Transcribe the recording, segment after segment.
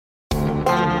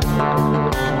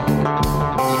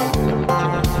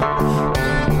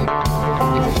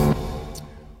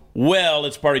Well,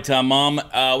 it's party time, Mom.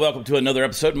 Welcome to another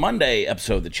episode, Monday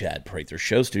episode of the Chad Prather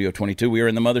Show, Studio 22. We are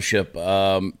in the mothership.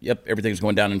 Everything's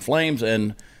going down in flames,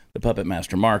 and the puppet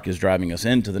master Mark is driving us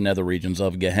into the nether regions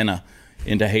of Gehenna,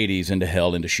 into Hades, into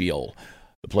hell, into Sheol,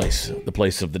 the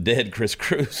place of the dead, Chris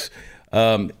Cruz.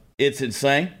 It's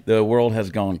insane. The world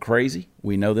has gone crazy.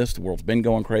 We know this. The world's been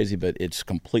going crazy, but it's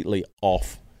completely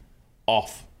off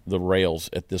the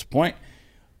rails at this point.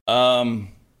 But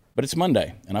it's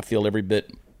Monday, and I feel every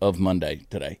bit of Monday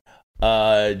today.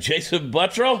 Jason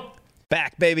Buttrill.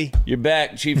 Back, baby. You're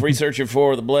back, chief researcher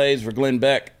for The Blaze, for Glenn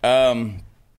Beck. You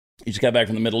just got back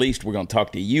from the Middle East. We're going to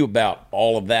talk to you about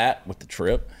all of that with the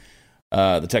trip.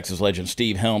 The Texas legend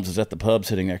Steve Helms is at the pub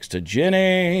sitting next to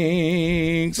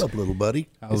Jennings. What's up, little buddy?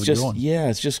 How's it going? Yeah,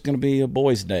 it's just going to be a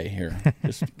boys' day here.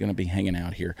 Just going to be hanging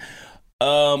out here.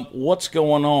 What's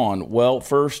going on? Well,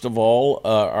 first of all,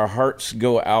 our hearts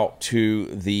go out to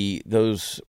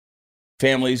those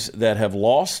families that have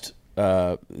lost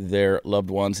their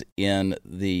loved ones in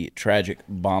the tragic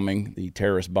bombing, the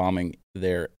terrorist bombing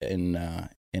there in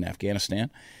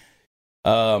Afghanistan.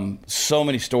 So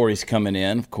many stories coming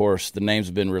in. Of course, the names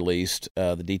have been released,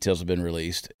 the details have been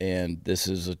released, and this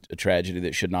is a tragedy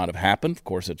that should not have happened. Of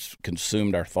course, it's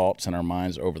consumed our thoughts and our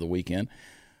minds over the weekend.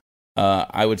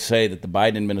 I would say that the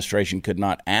Biden administration could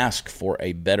not ask for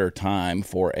a better time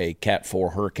for a Cat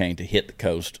 4 hurricane to hit the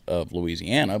coast of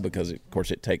Louisiana because, of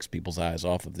course, it takes people's eyes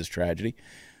off of this tragedy.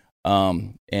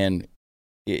 And,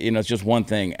 it's just one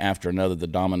thing after another. The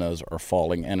dominoes are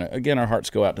falling. And, again, our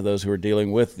hearts go out to those who are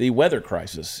dealing with the weather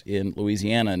crisis in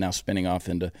Louisiana and now spinning off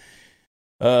into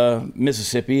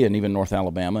Mississippi and even North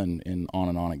Alabama, and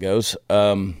on it goes.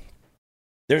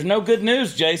 There's no good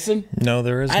news, Jason. No,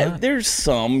 there is not. There's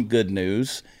some good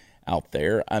news out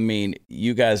there. I mean,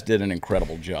 you guys did an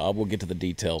incredible job. We'll get to the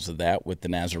details of that with the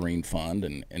Nazarene Fund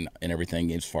and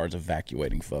everything as far as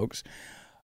evacuating folks.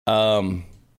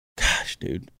 Gosh,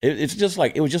 dude, it was just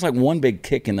like one big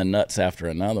kick in the nuts after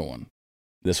another one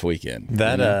this weekend.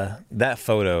 That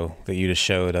photo that you just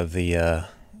showed of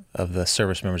the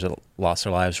service members that lost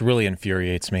their lives really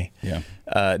infuriates me. Yeah.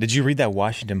 Did you read that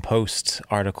Washington Post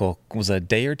article? It was a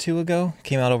day or two ago,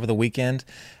 came out over the weekend,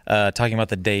 talking about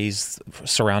the days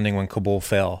surrounding when Kabul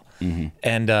fell. Mm-hmm.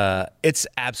 And it's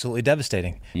absolutely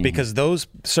devastating because those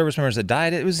service members that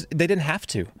died, they didn't have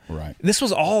to. Right. This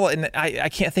was all, and I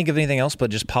can't think of anything else but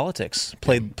just politics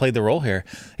played the role here.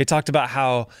 They talked about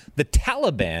how the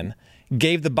Taliban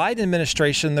gave the Biden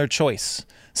administration their choice.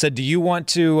 Said, do you want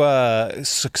to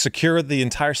secure the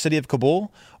entire city of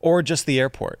Kabul or just the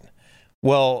airport?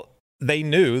 Well, the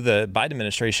Biden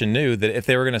administration knew that if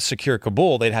they were going to secure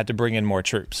Kabul, they'd have to bring in more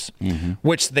troops,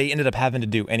 which they ended up having to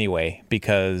do anyway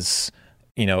because,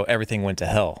 everything went to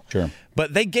hell. Sure.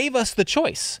 But they gave us the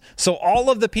choice. So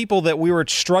all of the people that we were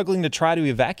struggling to try to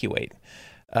evacuate,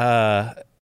 that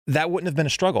wouldn't have been a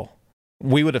struggle.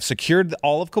 We would have secured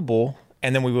all of Kabul,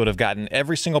 and then we would have gotten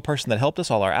every single person that helped us,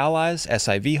 all our allies,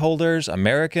 SIV holders,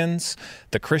 Americans,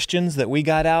 the Christians that we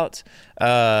got out.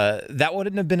 That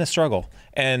wouldn't have been a struggle.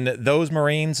 And those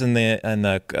Marines and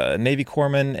the Navy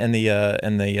corpsmen and the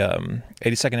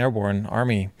 82nd Airborne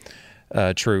Army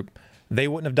troop, they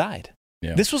wouldn't have died.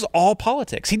 Yeah. This was all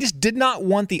politics. He just did not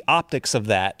want the optics of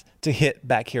that to hit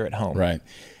back here at home. Right.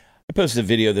 I posted a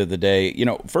video the other day.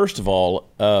 First of all,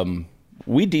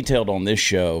 we detailed on this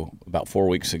show about 4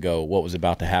 weeks ago what was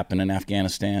about to happen in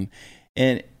Afghanistan.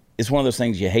 And it's one of those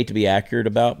things you hate to be accurate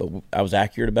about, but I was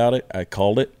accurate about it. I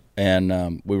called it.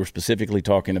 And we were specifically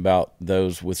talking about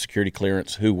those with security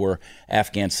clearance who were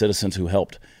Afghan citizens who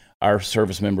helped our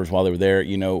service members while they were there,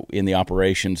 in the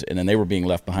operations. And then they were being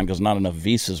left behind because not enough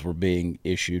visas were being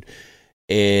issued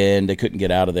and they couldn't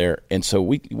get out of there. And so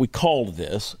we called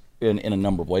this in a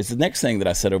number of ways. The next thing that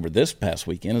I said over this past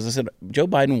weekend is I said, Joe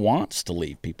Biden wants to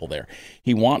leave people there.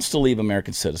 He wants to leave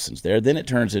American citizens there. Then it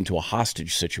turns into a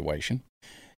hostage situation.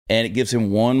 And it gives him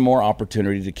one more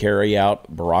opportunity to carry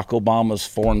out Barack Obama's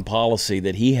foreign policy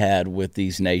that he had with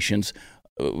these nations,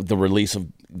 the release of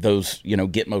those,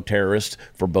 Gitmo terrorists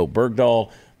for Bo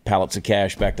Bergdahl, pallets of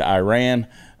cash back to Iran.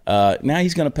 Now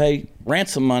he's going to pay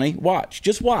ransom money.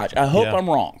 Just watch. I hope I'm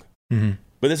wrong. Mm-hmm.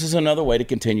 But this is another way to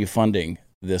continue funding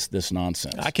this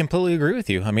nonsense. I completely agree with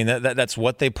you. I mean, that's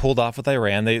what they pulled off with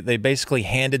Iran. They basically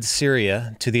handed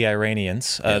Syria to the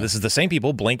Iranians. This is the same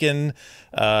people. Blinken,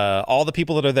 all the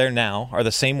people that are there now are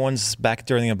the same ones back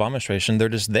during the Obama administration. They're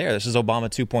just there. This is Obama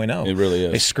 2.0. It really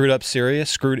is. They screwed up Syria,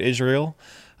 screwed Israel.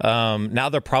 Now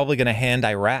they're probably going to hand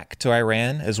Iraq to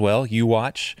Iran as well. You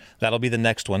watch. That'll be the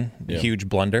next one. Yeah. Huge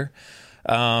blunder.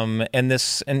 And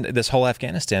this whole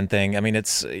Afghanistan thing. I mean,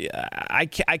 I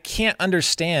can't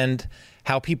understand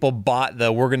how people bought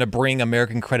the we're going to bring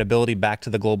American credibility back to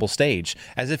the global stage,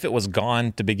 as if it was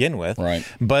gone to begin with. Right.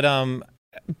 But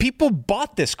people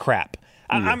bought this crap.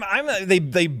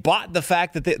 They bought the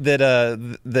fact that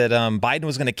Biden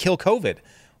was going to kill COVID.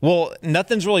 Well,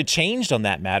 nothing's really changed on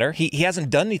that matter. He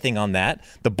hasn't done anything on that.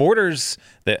 The borders.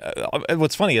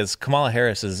 What's funny is Kamala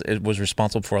Harris was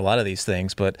responsible for a lot of these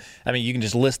things. But I mean, you can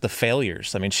just list the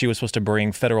failures. I mean, she was supposed to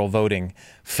bring federal voting,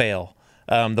 fail.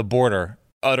 The border,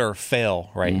 utter fail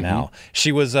right now.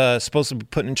 She was supposed to be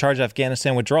put in charge of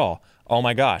Afghanistan withdrawal. Oh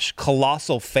my gosh,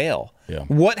 colossal fail. Yeah.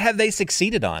 What have they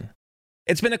succeeded on?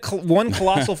 It's been one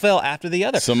colossal fail after the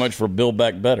other. So much for Build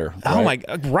Back Better. Right? Oh my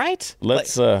God! Right?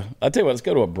 Let's. I'll tell you what. Let's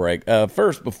go to a break.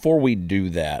 First, before we do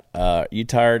that, you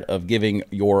tired of giving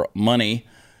your money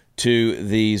to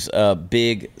these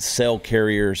big cell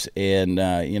carriers? And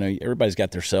everybody's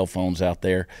got their cell phones out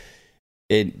there.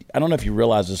 I don't know if you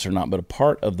realize this or not, but a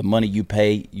part of the money you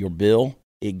pay your bill,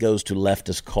 it goes to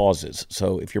leftist causes.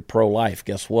 So if you're pro-life,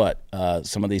 guess what?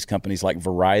 Some of these companies like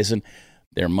Verizon,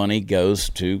 their money goes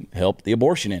to help the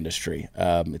abortion industry.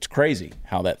 It's crazy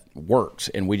how that works,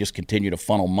 and we just continue to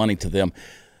funnel money to them.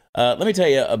 Let me tell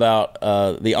you about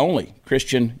the only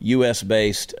Christian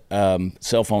U.S.-based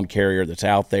cell phone carrier that's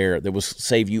out there that will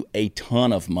save you a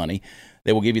ton of money.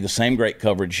 They will give you the same great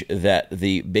coverage that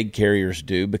the big carriers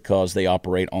do because they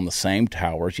operate on the same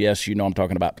towers. Yes, I'm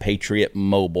talking about Patriot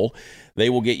Mobile. They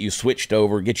will get you switched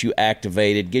over, get you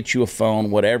activated, get you a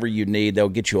phone, whatever you need. They'll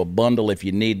get you a bundle if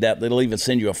you need that. They'll even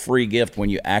send you a free gift when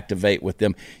you activate with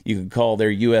them. You can call their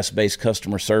U.S.-based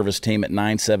customer service team at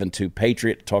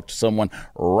 972-PATRIOT to talk to someone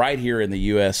right here in the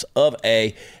U.S. of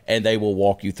A, and they will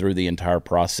walk you through the entire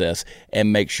process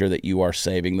and make sure that you are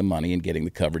saving the money and getting the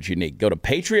coverage you need. Go to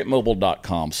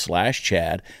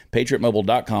patriotmobile.com/Chad,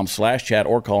 patriotmobile.com/Chad,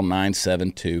 or call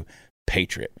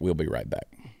 972-PATRIOT. We'll be right back.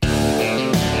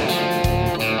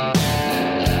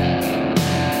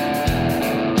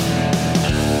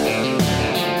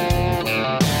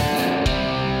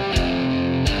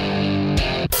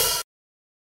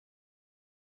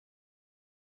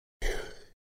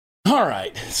 All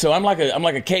right, so I'm like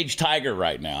a caged tiger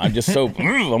right now. I'm just so All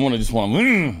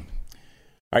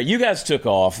right, you guys took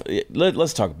off.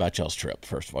 Let's talk about y'all's trip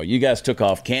first of all. You guys took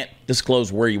off. Can't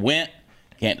disclose where you went.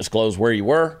 Can't disclose where you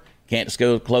were. Can't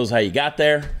disclose how you got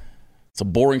there. It's a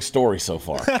boring story so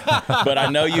far. But I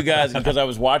know you guys, because I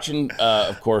was watching,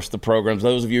 of course, the programs.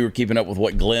 Those of you who are keeping up with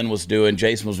what Glenn was doing,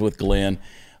 Jason was with Glenn.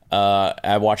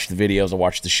 I watched the videos. I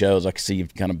watched the shows. I could see you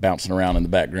kind of bouncing around in the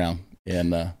background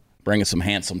and bringing some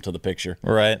handsome to the picture.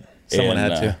 Right. Someone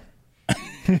had to.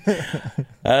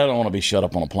 I don't want to be shut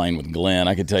up on a plane with Glenn.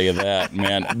 I can tell you that,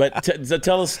 man. But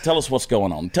tell us what's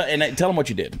going on. And tell them what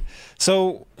you did.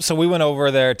 So we went over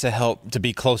there to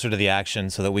be closer to the action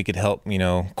so that we could help,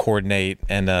 coordinate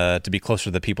and to be closer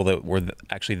to the people that were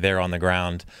actually there on the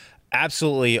ground.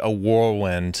 Absolutely a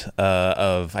whirlwind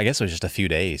of, I guess it was just a few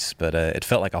days, but it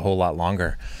felt like a whole lot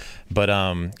longer. But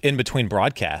in between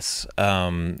broadcasts,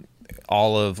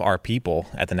 all of our people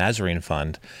at the Nazarene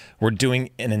Fund were doing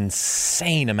an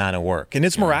insane amount of work. And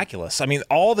it's miraculous. I mean,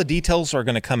 all the details are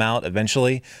going to come out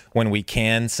eventually when we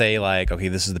can say, like, okay,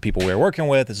 this is the people we were working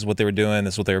with. This is what they were doing.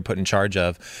 This is what they were put in charge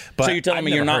of. But so you're telling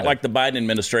me you're not like the Biden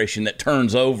administration that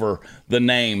turns over the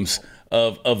names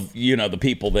of the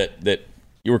people that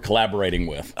you were collaborating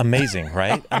with. Amazing,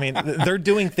 right? I mean, they're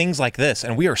doing things like this,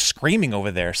 and we are screaming over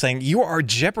there saying, you are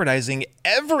jeopardizing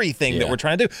everything that we're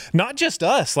trying to do. Not just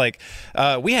us. Like,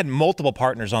 we had multiple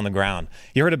partners on the ground.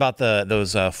 You heard about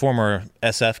those former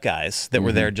SF guys that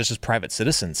were there just as private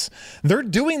citizens. They're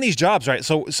doing these jobs, right?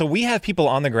 So we have people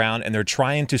on the ground, and they're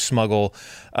trying to smuggle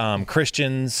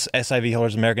Christians, SIV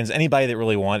holders, Americans, anybody that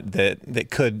really that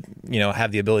could,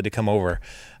 have the ability to come over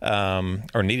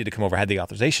or needed to come over, had the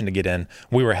authorization to get in.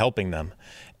 We were helping them.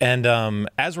 And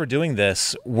as we're doing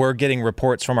this, we're getting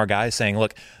reports from our guys saying,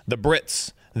 look, the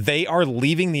Brits, they are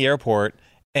leaving the airport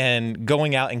and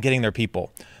going out and getting their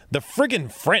people. The friggin'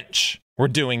 French were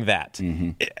doing that.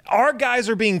 Our guys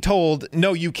are being told,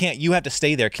 no, you can't. You have to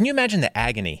stay there. Can you imagine the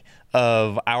agony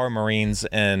of our Marines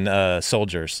and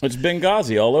soldiers? It's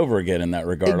Benghazi all over again in that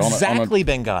regard. Exactly,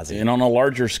 Benghazi. And on a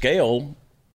larger scale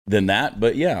than that,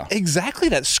 but yeah. Exactly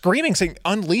that. Screaming, saying,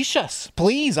 unleash us,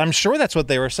 please. I'm sure that's what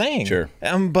they were saying. Sure.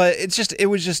 But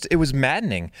it was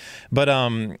maddening. But,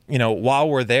 while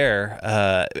we're there,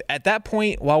 at that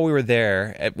point, while we were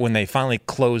there, when they finally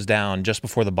closed down just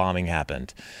before the bombing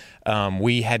happened,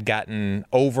 we had gotten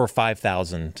over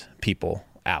 5,000 people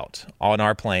out on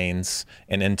our planes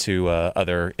and into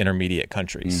other intermediate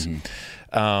countries.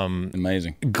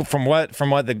 Amazing. From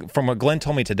what Glenn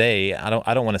told me today, I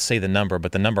don't want to say the number,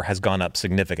 but the number has gone up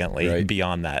significantly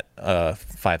beyond that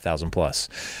 5,000 plus.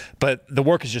 But the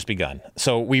work has just begun.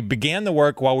 So we began the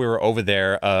work while we were over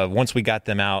there. Once we got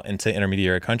them out into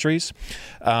intermediary countries,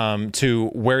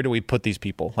 to where do we put these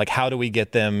people? Like, how do we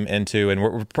get them into? And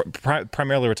we're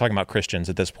primarily we're talking about Christians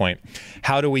at this point.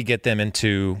 How do we get them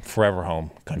into forever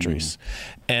home countries?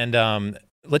 And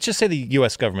let's just say the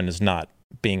U.S. government is not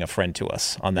being a friend to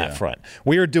us on that front.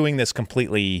 We are doing this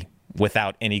completely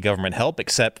without any government help,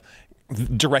 except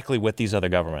directly with these other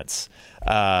governments.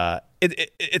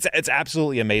 It's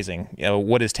absolutely amazing,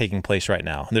 what is taking place right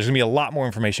now. There's going to be a lot more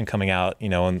information coming out,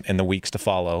 in the weeks to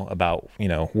follow about,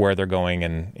 where they're going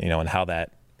and, and how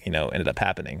that, ended up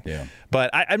happening. Yeah. But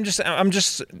I'm just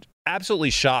absolutely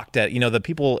shocked at, the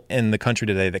people in the country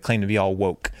today that claim to be all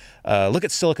woke. Look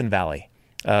at Silicon Valley.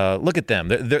 Look at them.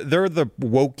 They're the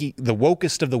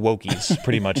wokest of the wokies,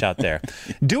 pretty much out there.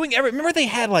 Remember they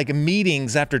had like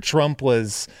meetings after Trump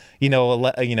was,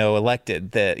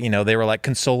 elected, that they were like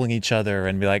consoling each other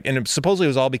and be like, and supposedly it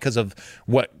was all because of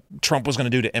what Trump was going to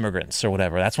do to immigrants or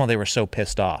whatever. That's why they were so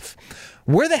pissed off.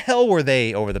 Where the hell were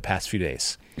they over the past few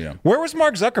days? Yeah. Where was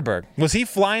Mark Zuckerberg? Was he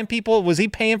flying people? Was he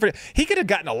paying for it? He could have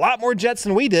gotten a lot more jets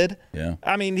than we did. Yeah.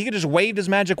 I mean, he could have just waved his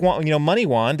magic wand, money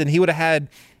wand, and he would have had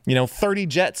 30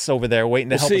 jets over there waiting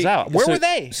to help us out. Where were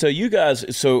they? So you guys,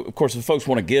 of course, if folks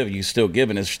want to give, you still give,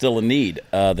 and there's still a need.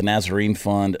 The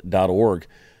NazareneFund.org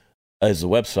is the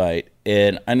website.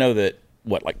 And I know that,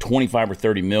 like 25 or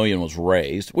 30 million was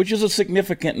raised, which is a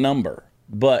significant number.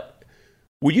 But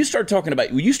when you start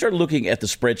looking at the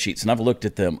spreadsheets, and I've looked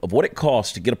at them, of what it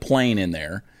costs to get a plane in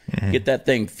there, get that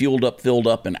thing filled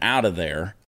up, and out of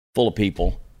there, full of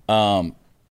people,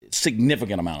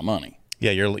 significant amount of money.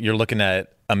 Yeah, you're looking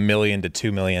at $1 million to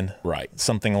 $2 million, right?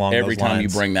 Something along those lines. Every time you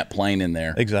bring that plane in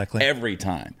there, exactly. Every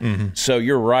time. Mm-hmm. So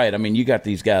you're right. I mean, you got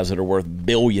these guys that are worth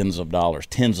billions of dollars,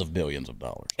 tens of billions of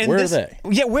dollars. And where are they?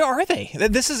 Yeah, where are they?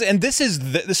 This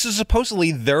is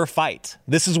supposedly their fight.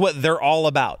 This is what they're all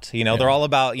about. They're all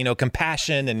about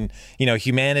compassion and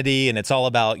humanity, and it's all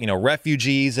about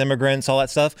refugees, immigrants, all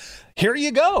that stuff. Here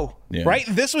you go, right?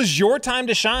 This was your time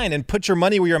to shine and put your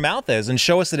money where your mouth is, and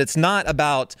show us that it's not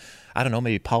about, I don't know,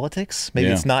 maybe politics. Maybe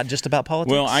it's not just about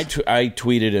politics. Well, I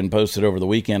tweeted and posted over the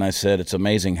weekend. I said it's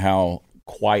amazing how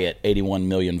quiet 81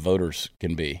 million voters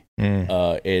can be.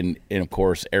 And of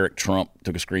course, Eric Trump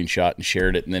took a screenshot and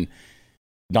shared it, and then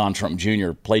Don Trump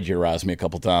Jr. plagiarized me a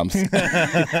couple times. He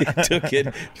took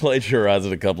it, plagiarized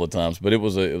it a couple of times, but it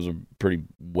was a pretty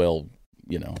well,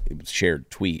 it was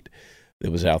shared tweet that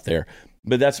was out there.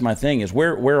 But that's my thing is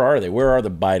where are they? Where are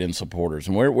the Biden supporters?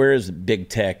 And where is big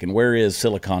tech? And where is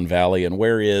Silicon Valley? And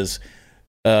where is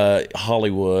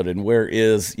Hollywood? And where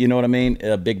is, what I mean?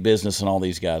 Big business and all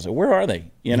these guys. Where are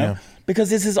they? Because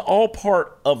this is all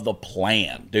part of the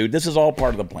plan, dude. This is all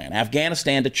part of the plan.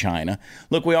 Afghanistan to China.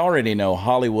 Look, we already know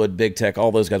Hollywood, big tech,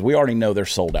 all those guys. We already know they're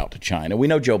sold out to China. We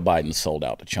know Joe Biden's sold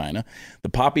out to China. The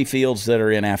poppy fields that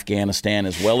are in Afghanistan,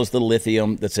 as well as the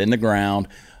lithium that's in the ground.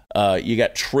 You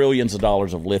got trillions of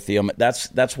dollars of lithium.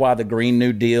 That's why the Green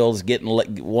New Deal is getting,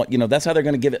 that's how they're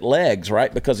going to give it legs,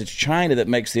 right? Because it's China that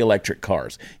makes the electric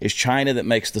cars. It's China that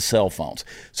makes the cell phones.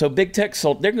 So big tech,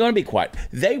 they're going to be quiet.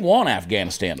 They want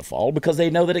Afghanistan to fall because they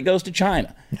know that it goes to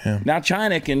China. Yeah. Now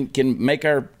China can make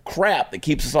our crap that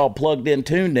keeps us all plugged in,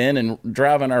 tuned in, and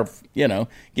driving our,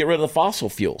 get rid of the fossil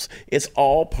fuels. It's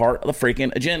all part of the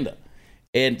freaking agenda.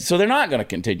 And so they're not going to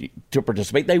continue to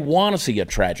participate. They want to see a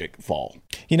tragic fall.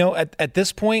 At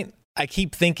this point, I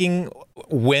keep thinking,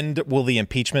 when will the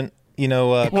impeachment,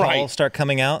 call start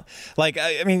coming out? Like,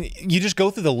 I mean, you just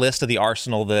go through the list of the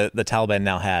arsenal that the Taliban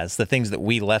now has, the things that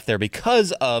we left there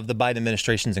because of the Biden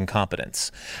administration's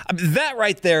incompetence. That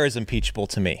right there is impeachable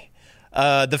to me.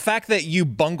 The fact that you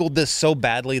bungled this so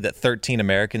badly that 13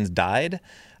 Americans died,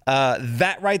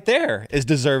 that right there is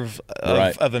deserve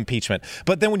of impeachment.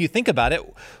 But then when you think about it,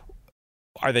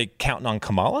 are they counting on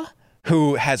Kamala,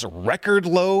 who has record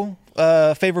low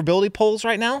favorability polls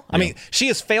right now? I mean, she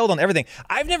has failed on everything.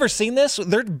 I've never seen this.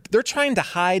 They're trying to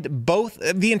hide both,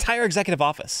 the entire executive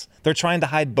office. They're trying to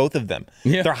hide both of them.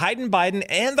 Yeah. They're hiding Biden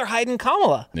and they're hiding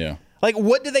Kamala. Yeah. Like,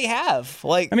 what do they have?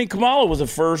 Kamala was the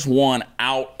first one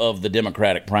out of the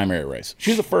Democratic primary race. She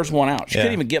was the first one out. She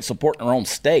couldn't even get support in her own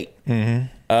state.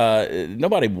 Mm-hmm.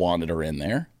 Nobody wanted her in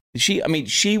there.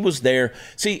 She was there.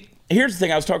 See, here's the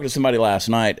thing. I was talking to somebody last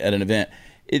night at an event.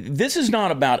 This is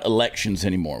not about elections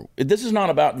anymore. This is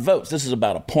not about votes. This is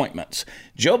about appointments.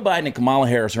 Joe Biden and Kamala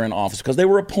Harris are in office because they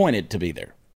were appointed to be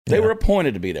there. They were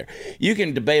appointed to be there. You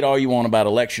can debate all you want about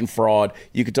election fraud.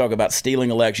 You can talk about stealing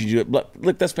elections.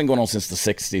 Look, that's been going on since the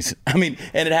 60s. I mean,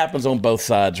 and it happens on both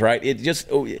sides, right?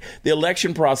 The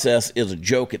election process is a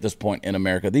joke at this point in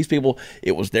America. These people,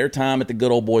 it was their time at the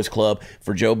good old boys club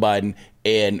for Joe Biden.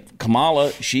 And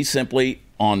Kamala, she simply,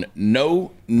 on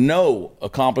no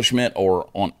accomplishment or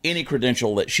on any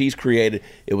credential that she's created,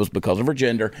 it was because of her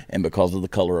gender and because of the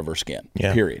color of her skin.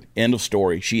 Yeah. Period. End of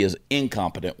story. She is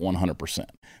incompetent 100%.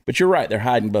 But you're right. They're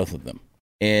hiding both of them.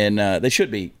 And they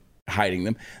should be hiding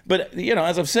them. But,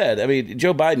 as I've said, I mean,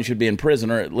 Joe Biden should be in prison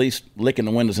or at least licking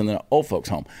the windows in the old folks'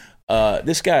 home.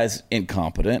 This guy's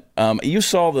incompetent. You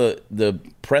saw the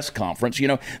press conference.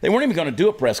 They weren't even going to do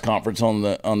a press conference on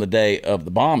the day of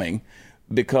the bombing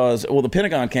because, the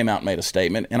Pentagon came out and made a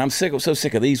statement, and I'm so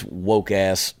sick of these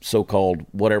woke-ass, so-called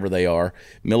whatever they are,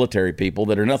 military people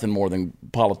that are nothing more than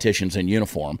politicians in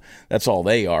uniform. That's all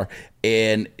they are.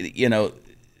 And,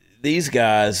 these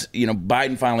guys,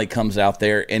 Biden finally comes out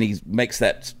there and he makes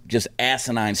that just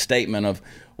asinine statement of,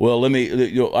 well,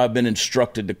 I've been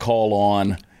instructed to call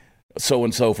on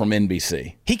so-and-so from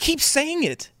NBC. He keeps saying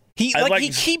it. He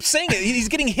keeps saying it. He's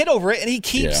getting hit over it, and he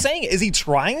keeps saying it. Is he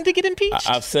trying to get impeached?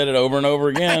 I've said it over and over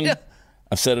again.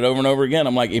 I've said it over and over again.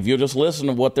 I'm like, if you'll just listen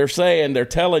to what they're saying, they're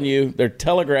telling you, they're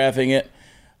telegraphing it.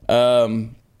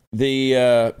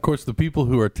 Of course, the people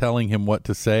who are telling him what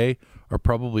to say are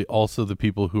probably also the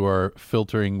people who are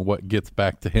filtering what gets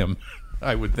back to him,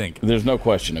 I would think. There's no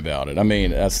question about it. I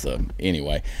mean,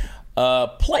 anyway. We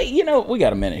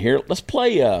got a minute here. Let's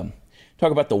play,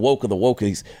 talk about the woke of the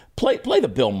wokies. Play the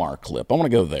Bill Maher clip. I want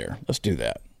to go there. Let's do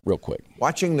that real quick.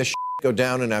 Watching the go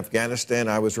down in Afghanistan,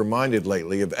 I was reminded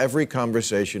lately of every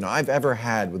conversation I've ever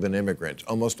had with an immigrant,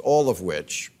 almost all of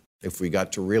which, if we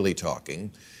got to really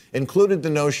talking, included the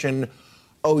notion,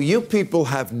 you people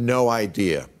have no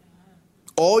idea.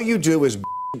 All you do is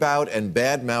about and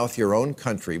badmouth your own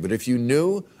country, but if you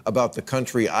knew about the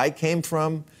country I came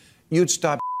from, you'd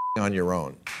stop on your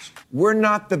own. We're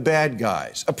not the bad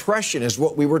guys. Oppression is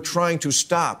what we were trying to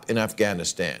stop in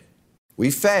Afghanistan.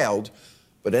 We failed,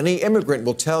 but any immigrant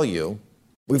will tell you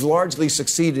we've largely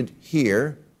succeeded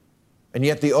here, and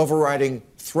yet the overriding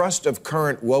thrust of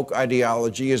current woke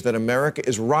ideology is that America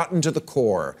is rotten to the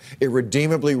core,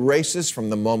 irredeemably racist from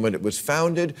the moment it was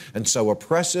founded, and so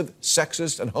oppressive,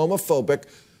 sexist, and homophobic,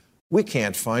 we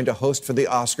can't find a host for the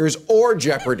Oscars or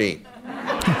Jeopardy.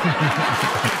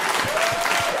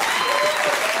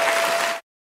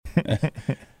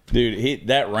 Dude,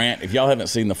 that rant, if y'all haven't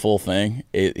seen the full thing,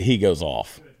 he goes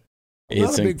off. I'm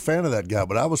not a big fan of that guy,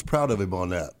 but I was proud of him on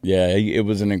that. Yeah, it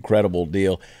was an incredible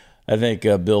deal. I think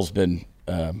Bill's been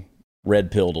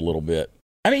red-pilled a little bit.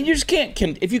 I mean, you just can't,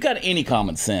 if you got any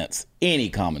common sense,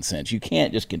 you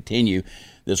can't just continue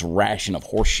this ration of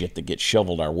horse shit that gets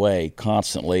shoveled our way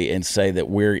constantly and say that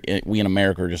we in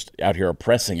America are just out here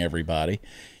oppressing everybody.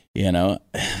 I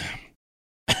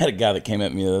had a guy that came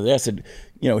at me the other day. I said,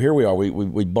 here we are.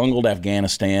 We bungled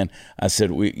Afghanistan. I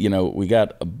said, we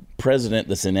got a president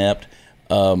that's inept.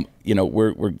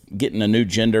 We're getting a new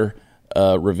gender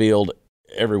revealed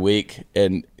every week.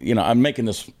 And, I'm making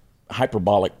this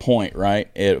hyperbolic point,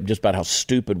 right? Just about how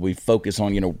stupid we focus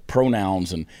on,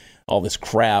 pronouns and all this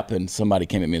crap. And somebody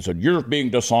came at me and said, you're being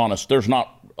dishonest. There's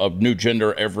not a new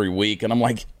gender every week. And I'm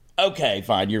like, okay,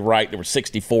 fine. You're right. There were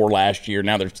 64 last year.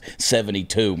 Now there's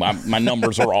 72. My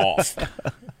numbers are off.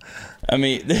 I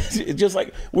mean, it's just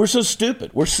like, we're so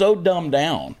stupid. We're so dumbed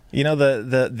down.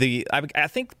 I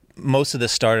think most of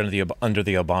this started under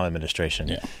the Obama administration.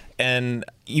 Yeah. And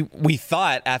we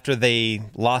thought after they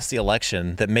lost the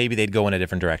election that maybe they'd go in a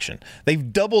different direction.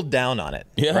 They've doubled down on it,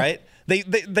 right?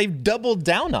 They've doubled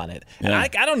down on it. Yeah.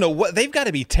 And I don't know what, they've got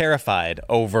to be terrified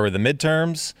over the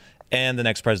midterms and the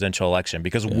next presidential election,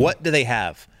 because what do they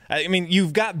have? I mean,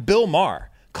 you've got Bill Maher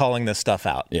calling this stuff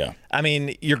out. Yeah. I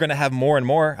mean, you're going to have more and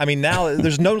more. I mean, now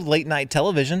there's no late night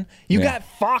television. You got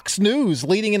Fox News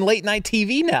leading in late night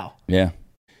TV now. Yeah.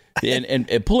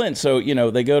 and pull in. So,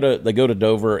 they go to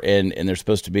Dover and there's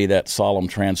supposed to be that solemn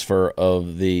transfer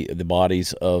of the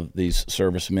bodies of these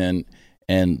servicemen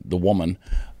and the woman.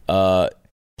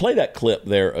 Play that clip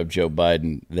there of Joe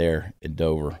Biden there in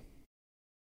Dover.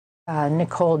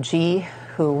 Nicole G.,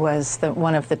 who was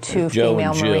one of the two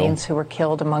female Marines who were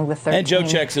killed among the 13. And Joe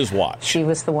checks his watch. She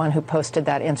was the one who posted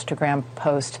that Instagram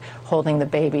post holding the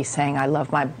baby saying, I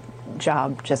love my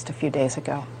job, just a few days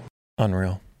ago.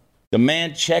 Unreal. The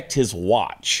man checked his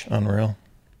watch. Unreal.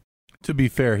 To be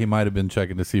fair, he might have been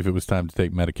checking to see if it was time to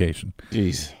take medication.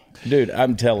 Jeez. Dude,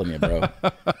 I'm telling you, bro.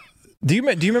 Do you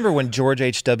remember when George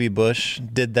H.W. Bush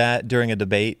did that during a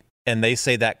debate? And they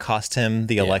say that cost him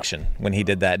the election when he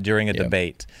did that during a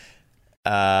debate.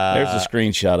 There's a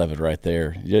screenshot of it right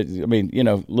there. I mean,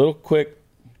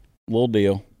 little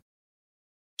deal.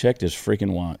 Checked his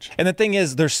freaking watch. And the thing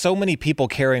is, there's so many people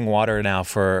carrying water now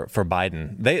for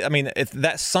Biden. If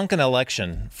that sunken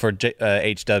election for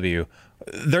HW,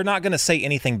 they're not going to say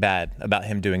anything bad about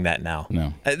him doing that now.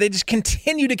 No. They just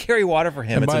continue to carry water for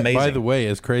him. It's amazing. By the way,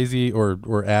 as crazy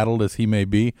or addled as he may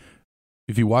be,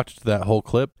 if you watched that whole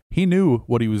clip, he knew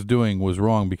what he was doing was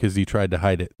wrong because he tried to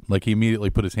hide it. Like, he immediately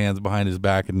put his hands behind his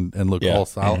back and looked all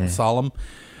solemn.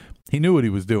 He knew what he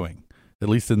was doing, at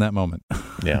least in that moment.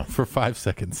 Yeah. For 5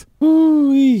 seconds. I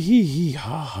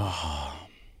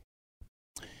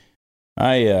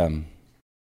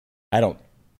don't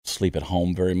sleep at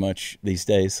home very much these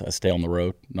days. I stay on the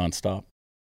road nonstop.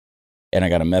 And I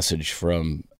got a message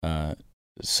from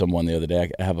someone the other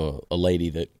day. I have a lady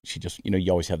that she just,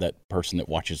 you always have that person that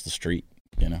watches the street,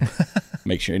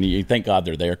 make sure, and you thank God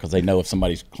they're there because they know if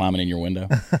somebody's climbing in your window.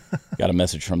 Got a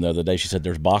message from the other day. She said,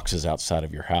 there's boxes outside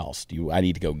of your house. I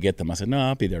need to go get them. I said, no,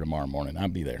 I'll be there tomorrow morning. I'll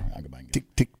be there. I'll go back and get them.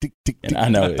 Tick, tick, tick, tick. And I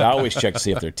know, I always check to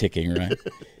see if they're ticking, right?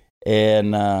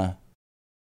 And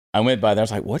I went by there. I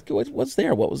was like, what's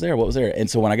there? What was there? What was there? And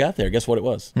so when I got there, guess what it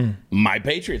was? My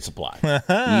Patriot Supply.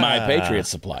 My Patriot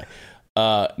Supply.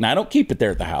 Now, I don't keep it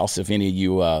there at the house. If any of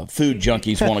you food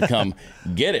junkies want to come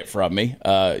get it from me,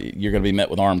 you're going to be met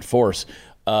with armed force.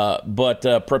 But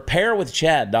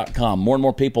preparewithchad.com. More and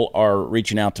more people are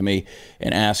reaching out to me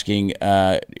and asking,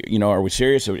 are we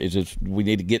serious? Or is it,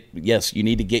 yes, you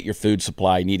need to get your food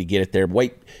supply. You need to get it there.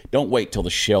 Don't wait till the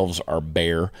shelves are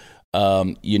bare.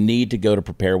 You need to go to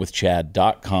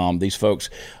preparewithchad.com. These folks,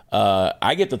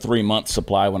 I get the 3-month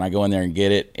supply when I go in there and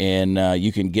get it, and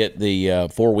you can get the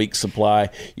 4-week supply.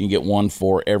 You can get one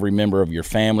for every member of your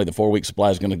family. The 4-week supply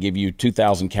is going to give you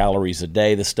 2,000 calories a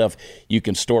day. This stuff, you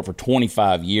can store it for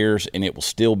 25 years, and it will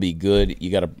still be good.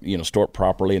 You got to store it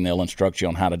properly, and they'll instruct you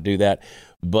on how to do that.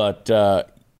 But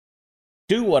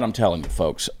do what I'm telling you,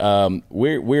 folks.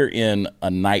 We're in a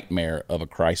nightmare of a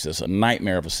crisis, a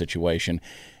nightmare of a situation.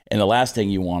 And the last thing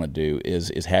you want to do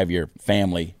is have your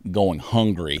family going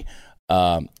hungry.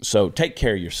 So take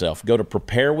care of yourself. Go to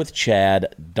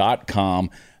preparewithchad.com.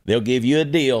 They'll give you a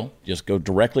deal. Just go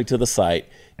directly to the site,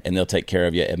 and they'll take care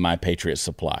of you at My Patriot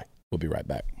Supply. We'll be right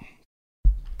back.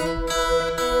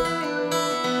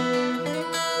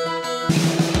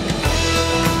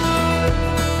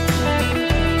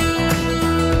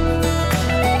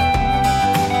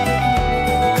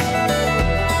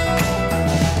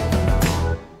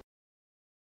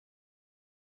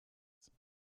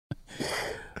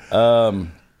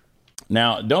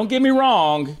 Now, don't get me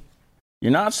wrong.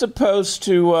 You're not supposed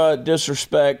to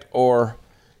disrespect or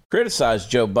criticize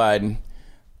Joe Biden.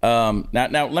 Now,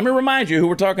 let me remind you who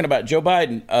we're talking about. Joe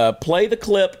Biden. Play the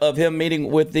clip of him meeting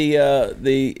with the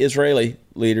Israeli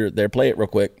leader there. Play it real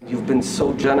quick. You've been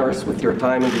so generous with your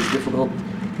time in these difficult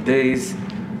days.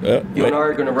 You and I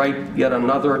are going to write yet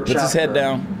another chapter. Puts his head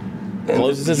down.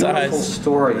 Closes his eyes. Beautiful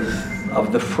story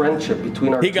of the friendship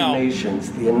between our two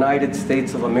nations, the United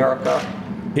States of America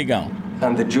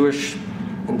and the Jewish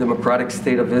and democratic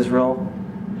state of Israel.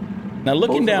 Now,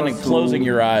 looking down and closing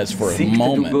your eyes for a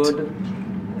moment. To do good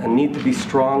and need to be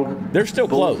strong. They're still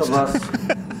both closed. Of us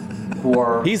who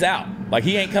are He's out. Like,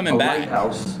 he ain't coming back.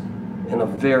 Lighthouse in a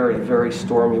very, very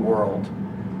stormy world.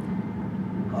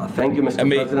 Thank you, Mr.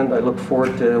 President. I look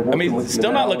forward to working with you.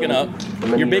 Still not looking up.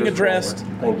 You're being addressed.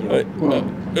 Forward. Thank you.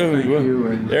 Thank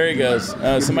you. There he goes.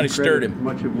 Somebody stirred him.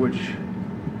 Much of which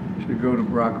should go to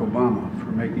Barack Obama for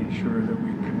making sure that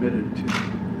we committed to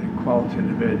the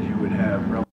qualitative edge you would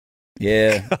have.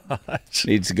 Yeah.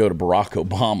 Needs to go to Barack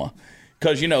Obama.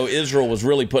 Because, Israel was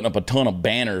really putting up a ton of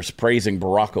banners praising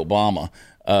Barack Obama.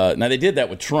 Now, they did that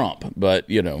with Trump, but,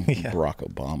 Barack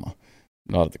Obama.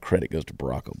 A lot of the credit goes to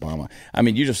Barack Obama. I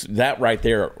mean, that right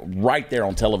there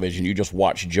on television, you just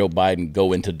watch Joe Biden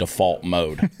go into default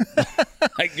mode.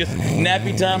 Like, just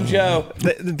nappy time Joe.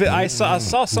 I saw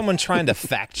someone trying to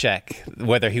fact check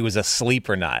whether he was asleep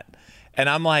or not. And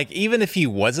I'm like, even if he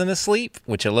wasn't asleep,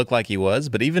 which it looked like he was,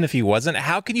 but even if he wasn't,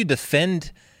 how can you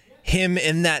defend him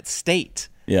in that state?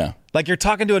 Yeah. Like, you're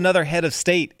talking to another head of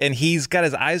state and he's got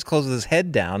his eyes closed with his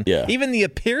head down. Yeah. Even the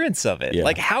appearance of it. Yeah.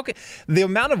 Like, the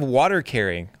amount of water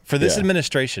carrying for this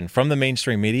administration from the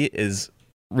mainstream media is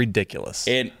ridiculous.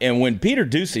 And when Peter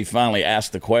Doocy finally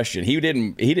asked the question, he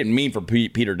didn't mean for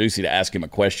Peter Doocy to ask him a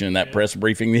question in that press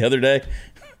briefing the other day.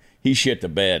 He shit the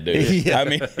bed, dude. Yeah. I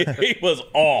mean, he was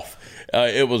off.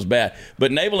 It was bad.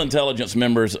 But Naval Intelligence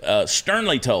members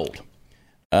sternly told,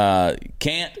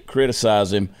 can't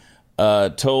criticize him.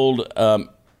 Told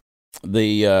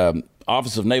the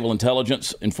Office of Naval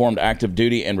Intelligence informed active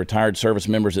duty and retired service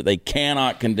members that they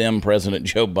cannot condemn President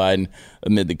Joe Biden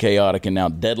amid the chaotic and now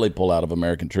deadly pullout of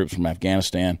American troops from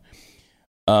Afghanistan.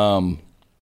 There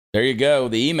you go.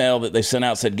 The email that they sent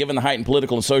out said, given the heightened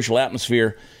political and social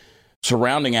atmosphere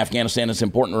surrounding Afghanistan, it's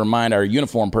important to remind our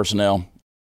uniformed personnel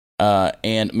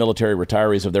and military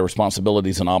retirees of their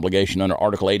responsibilities and obligation under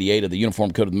Article 88 of the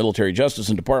Uniform Code of Military Justice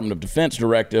and Department of Defense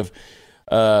Directive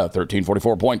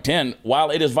 1344.10.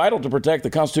 While it is vital to protect the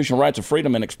constitutional rights of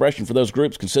freedom and expression for those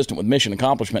groups consistent with mission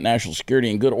accomplishment, national security,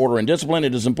 and good order and discipline,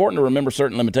 it is important to remember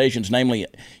certain limitations, namely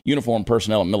uniformed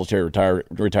personnel and military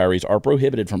retirees are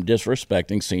prohibited from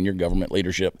disrespecting senior government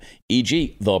leadership,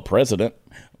 e.g. the President,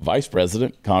 Vice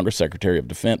President, Congress, Secretary of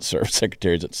Defense, Service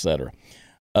Secretaries, etc.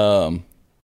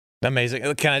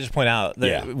 Amazing. Can I just point out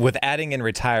that with adding in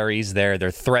retirees there,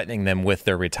 they're threatening them with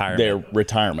their retirement. Their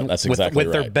retirement. That's exactly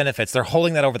with right. their benefits. They're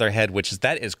holding that over their head,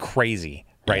 that is crazy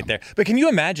right there. But can you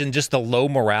imagine just the low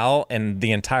morale in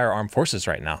the entire armed forces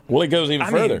right now? Well, it goes even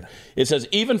further. It says,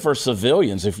 even for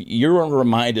civilians, if you're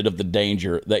reminded of the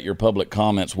danger that your public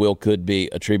comments could be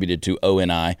attributed to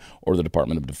ONI or the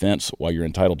Department of Defense, while you're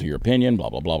entitled to your opinion, blah,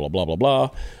 blah, blah, blah, blah, blah,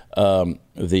 blah.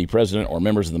 The president or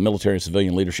members of the military and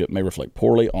civilian leadership may reflect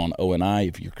poorly on ONI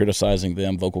if you're criticizing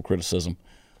them, vocal criticism.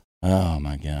 Oh,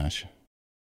 my gosh.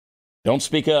 Don't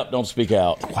speak up. Don't speak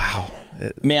out. Wow.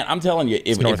 Man, I'm telling you,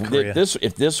 if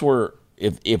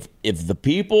the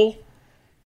people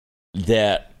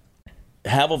that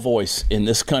have a voice in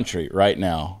this country right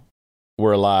now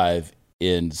were alive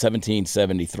in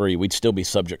 1773, we'd still be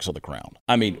subjects of the crown.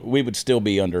 I mean, we would still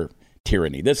be under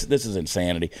tyranny. This is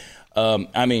insanity.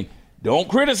 Don't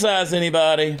criticize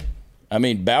anybody.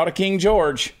 Bow to King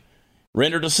George.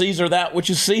 Render to Caesar that which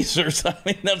is Caesar's.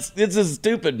 This is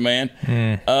stupid, man.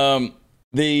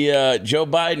 Joe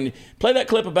Biden, play that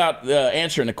clip about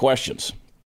answering the questions.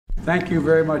 Thank you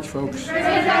very much, folks.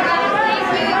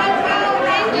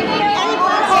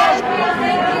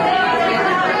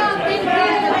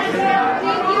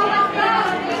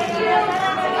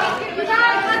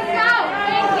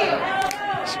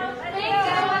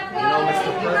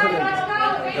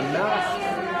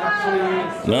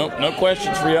 No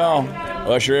questions for y'all.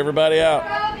 Usher everybody out.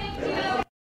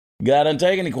 God doesn't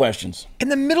take any questions. In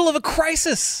the middle of a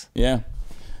crisis. Yeah.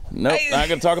 Nope, not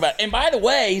going to talk about it. And by the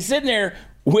way, he's sitting there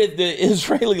with the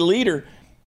Israeli leader,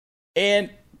 and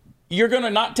you're going to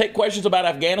not take questions about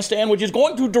Afghanistan, which is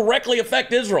going to directly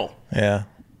affect Israel. Yeah.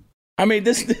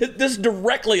 This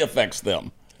directly affects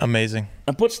them. Amazing.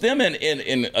 And puts them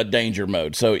in a danger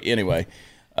mode. So anyway,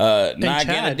 not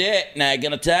going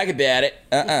to talk about it.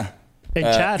 And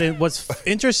Chad, what's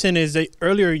interesting is that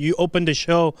earlier you opened the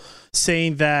show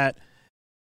saying that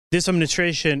this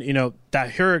administration,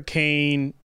 that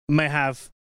hurricane might have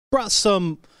brought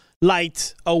some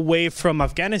light away from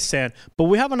Afghanistan. But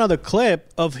we have another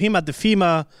clip of him at the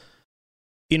FEMA,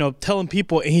 telling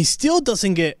people, and he still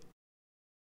doesn't get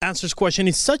answers question.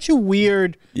 It's such a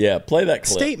weird play that clip.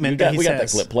 Statement we got that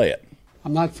clip. Play it.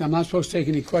 I'm not supposed to take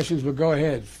any questions, but go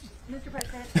ahead. Mr.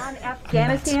 President, on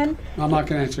Afghanistan. I'm not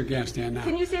going to answer Afghanistan now.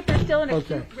 Can you see if there's still an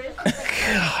acute risk?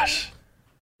 Gosh.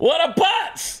 What a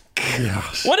putz!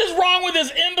 Gosh. What is wrong with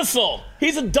this imbecile?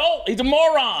 He's adult. He's a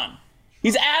moron.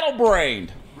 He's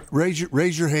addle-brained. Raise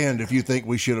your hand if you think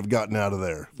we should have gotten out of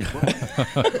there.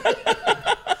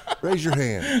 Raise your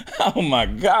hand. Oh my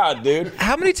God, dude!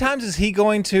 How many times is he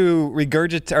going to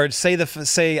regurgitate or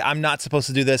say I'm not supposed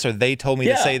to do this, or they told me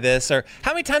to say this, or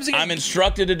how many times? I'm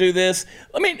instructed to do this.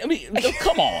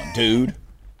 Come on, dude.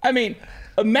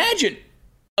 Imagine.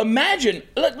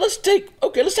 Let's take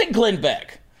Glenn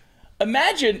Beck.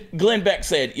 Imagine Glenn Beck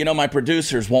said, my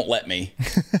producers won't let me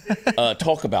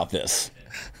talk about this.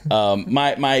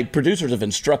 My producers have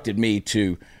instructed me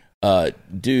to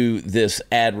do this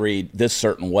ad read this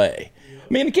certain way.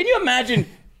 Can you imagine?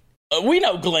 We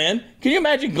know Glenn. Can you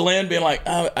imagine Glenn being like,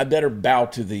 I better bow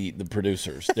to the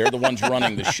producers. They're the ones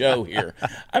running the show here.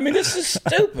 This is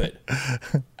stupid.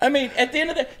 At the end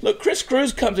of the day, look, Chris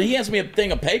Cruz comes and he hands me a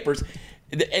thing of papers.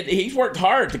 And he's worked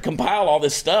hard to compile all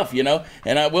this stuff, and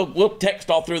we'll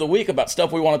text all through the week about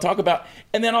stuff we want to talk about.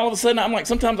 And then all of a sudden, I'm like,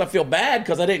 sometimes I feel bad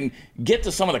because I didn't get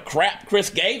to some of the crap Chris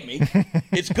gave me.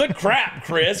 It's good crap,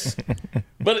 Chris,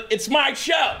 but it's my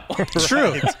show.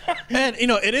 True. And,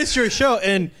 it is your show.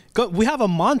 And we have a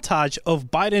montage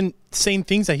of Biden saying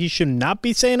things that he should not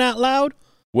be saying out loud.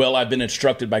 Well, I've been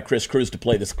instructed by Chris Cruz to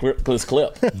play this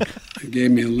clip. He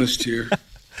gave me a list here.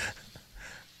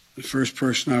 The first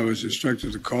person I was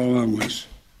instructed to call on was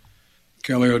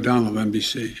Kelly O'Donnell of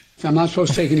NBC. I'm not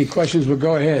supposed to take any questions, but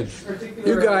go ahead.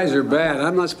 You guys are bad.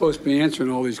 I'm not supposed to be answering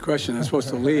all these questions. I'm supposed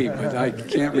to leave, but I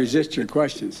can't resist your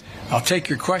questions. I'll take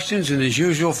your questions, and as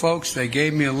usual, folks, they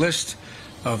gave me a list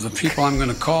of the people I'm going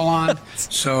to call on.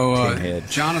 So,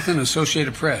 Jonathan,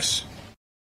 Associated Press.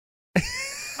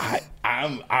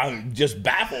 I'm just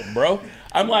baffled, bro.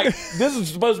 I'm like, this is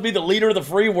supposed to be the leader of the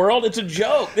free world. It's a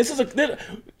joke. All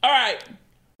right.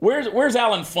 Where's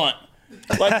Alan Funt?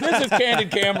 Like, this is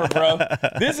candid camera, bro.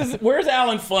 Where's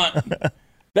Alan Funt?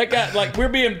 That guy, like, we're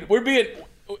being.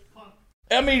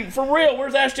 I mean, for real,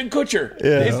 where's Ashton Kutcher?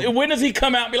 Yeah. When does he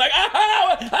come out and be like,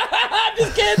 I'm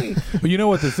just kidding? Well, you know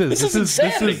what this is?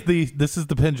 This is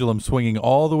the pendulum swinging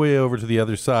all the way over to the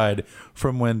other side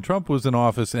from when Trump was in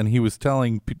office and he was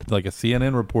telling, like a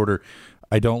CNN reporter,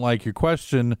 I don't like your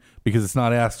question because it's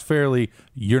not asked fairly.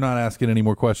 You're not asking any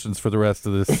more questions for the rest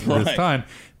of this time.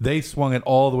 They swung it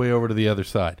all the way over to the other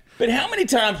side. But how many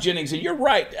times, Jennings, and you're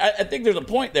right, I think there's a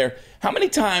point there. How many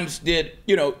times did,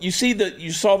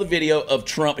 you saw the video of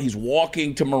Trump, he's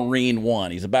walking to Marine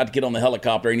One. He's about to get on the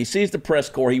helicopter and he sees the press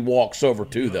corps, he walks over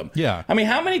to them. Yeah. I mean,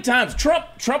 how many times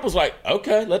Trump was like,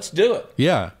 okay, let's do it.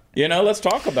 Yeah. Let's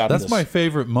talk about this. That's my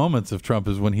favorite moments of Trump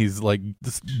is when he's like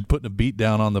just putting a beat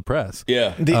down on the press.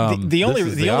 Yeah. The only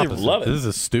love it. This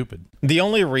is stupid. The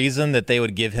only reason that they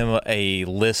would give him a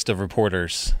list of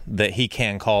reporters that he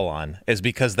can call on is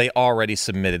because they already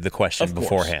submitted the question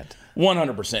beforehand.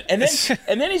 100%. And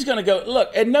then he's going to go, look,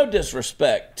 and no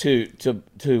disrespect to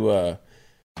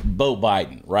Beau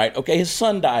Biden, right? Okay, his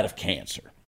son died of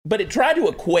cancer. But it tried to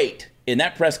equate in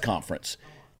that press conference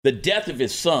the death of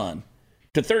his son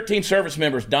to 13 service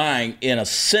members dying in a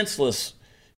senseless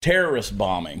terrorist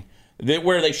bombing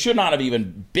where they should not have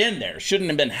even been there, shouldn't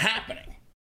have been happening.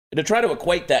 To try to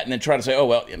equate that and then try to say, oh,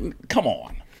 well, come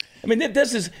on. I mean,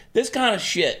 this kind of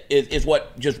shit is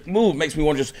what just makes me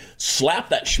want to just slap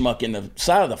that schmuck in the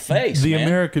side of the face. The man.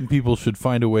 American people should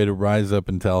find a way to rise up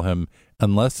and tell him,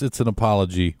 unless it's an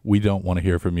apology, we don't want to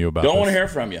hear from you about Don't want to hear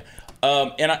from you.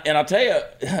 And I'll tell you,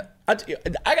 I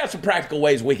got some practical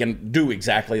ways we can do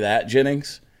exactly that,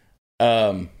 Jennings.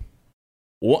 One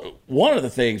of the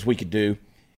things we could do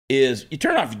is you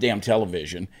turn off your damn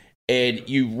television and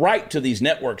you write to these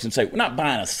networks and say, we're not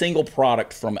buying a single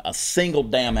product from a single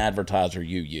damn advertiser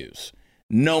you use.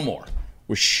 No more.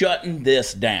 We're shutting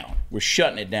this down. We're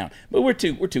shutting it down. But we're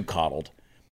too coddled.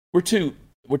 We're too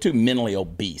mentally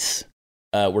obese.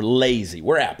 We're lazy.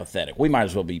 We're apathetic. We might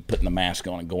as well be putting the mask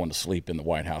on and going to sleep in the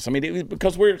White House. I mean,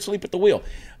 because we're asleep at the wheel.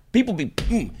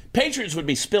 Patriots would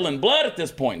be spilling blood at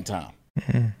this point in time.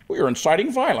 Mm-hmm. We are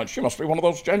inciting violence. You must be one of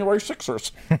those January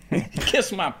 6ers.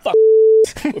 Kiss my fuck.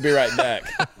 We'll be right back.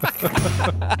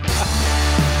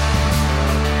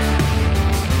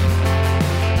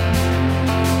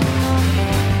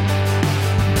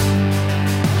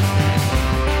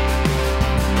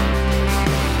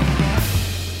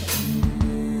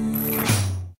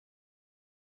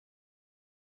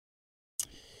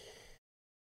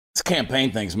 This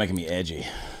campaign thing's making me edgy.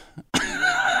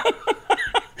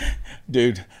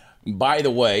 Dude, by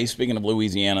the way, speaking of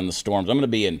Louisiana and the storms, I'm going to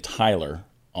be in Tyler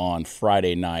on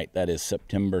Friday night. That is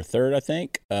September 3rd, I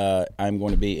think. I'm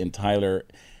going to be in Tyler.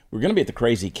 We're going to be at the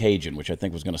Crazy Cajun, which I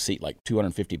think was going to seat like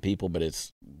 250 people, but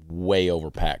it's way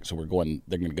overpacked. So they're going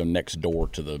to go next door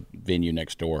to the venue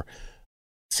next door.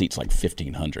 Seats like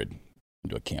 1,500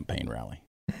 into a campaign rally.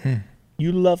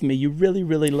 You love me. You really,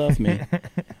 really love me.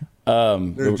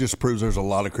 It just proves there's a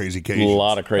lot of crazy Cajuns. A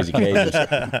lot of crazy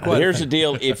Cajuns. But here's the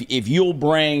deal. If you'll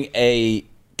bring a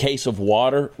case of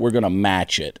water, we're going to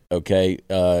match it, okay?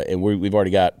 And we've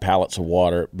already got pallets of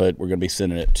water, but we're going to be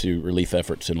sending it to relief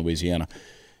efforts in Louisiana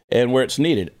and where it's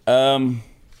needed. The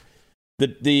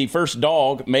first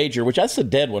dog, Major, which that's the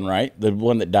dead one, right? The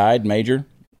one that died, Major,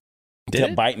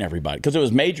 kept biting everybody because it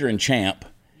was Major and Champ.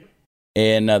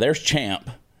 And there's Champ,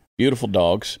 beautiful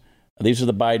dogs. These are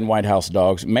the Biden White House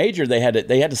dogs. Major, they had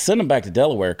to send him back to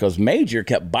Delaware because Major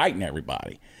kept biting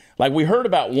everybody. Like, we heard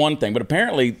about one thing, but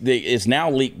apparently it's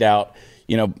now leaked out.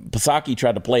 Psaki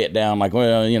tried to play it down like,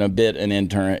 well, bit an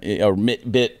intern or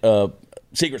bit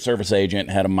Secret Service agent,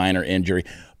 had a minor injury.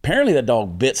 Apparently that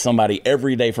dog bit somebody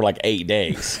every day for like 8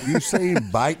 days. You say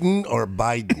biting or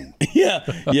Biden? Yeah,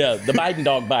 the Biden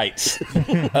dog bites.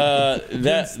 Jen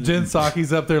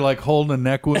Psaki's up there like holding a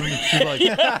neck wound. She's like,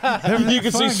 you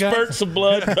can see spurts of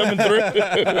blood coming through.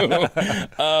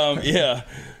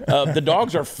 The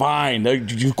dogs are fine. They're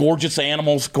gorgeous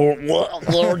animals.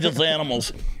 Gorgeous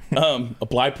animals.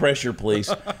 Apply pressure,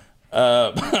 please.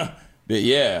 But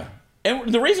yeah.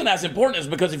 And the reason that's important is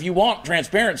because if you want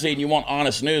transparency and you want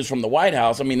honest news from the White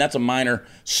House, I mean, that's a minor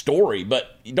story.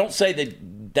 But you don't say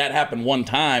that that happened one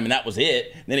time and that was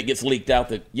it. And then it gets leaked out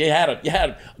that you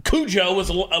had Cujo was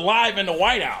alive in the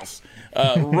White House.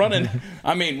 Running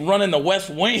the West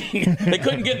Wing. They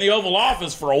couldn't get in the Oval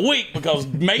Office for a week because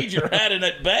Major had it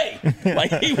at bay.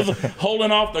 Like he was holding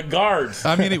off the guards.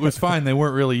 I mean, it was fine. They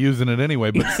weren't really using it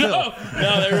anyway, but still.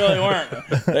 No, they really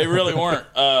weren't. They really weren't.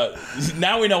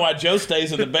 Now we know why Joe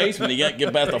stays in the basement. He can't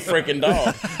get past the freaking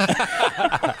dog.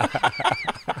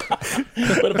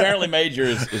 But apparently Major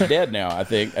is dead now, I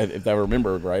think. If I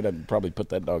remember right, I'd probably put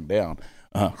that dog down.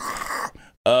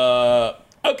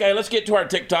 Okay, let's get to our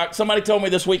TikTok. Somebody told me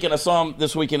this weekend, I saw them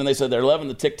this weekend, and they said they're loving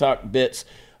the TikTok bits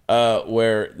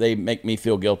where they make me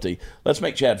feel guilty. Let's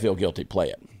make Chad feel guilty. Play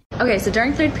it. Okay, so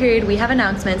during third period, we have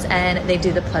announcements, and they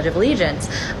do the Pledge of Allegiance.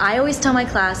 I always tell my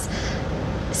class,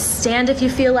 stand if you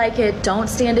feel like it, don't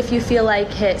stand if you feel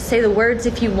like it, say the words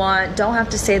if you want, don't have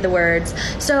to say the words.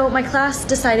 So my class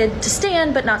decided to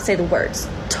stand but not say the words.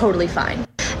 Totally fine.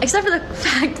 Except for the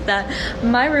fact that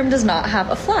my room does not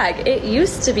have a flag. It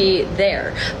used to be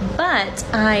there, but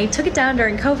I took it down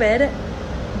during COVID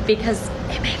because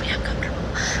it made me uncomfortable.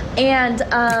 And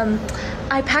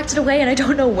I packed it away and I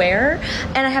don't know where,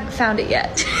 and I haven't found it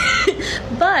yet.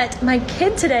 But my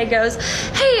kid today goes,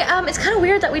 hey, it's kind of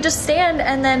weird that we just stand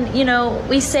and then,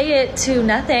 we say it to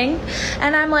nothing.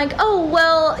 And I'm like, oh,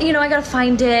 well, I gotta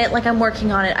find it. Like, I'm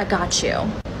working on it. I got you.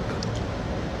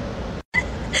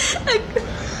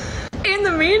 In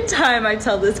the meantime, I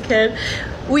tell this kid,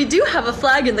 we do have a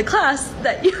flag in the class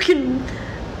that you can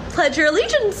pledge your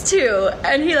allegiance to.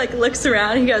 And he looks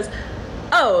around and he goes,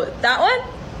 oh, that one?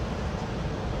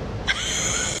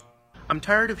 I'm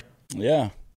tired of...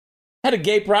 Yeah. Had a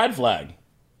gay pride flag.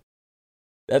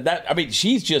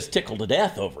 She's just tickled to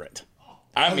death over it.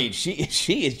 I mean, she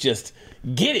is just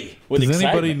giddy with excitement. Does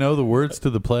anybody know the words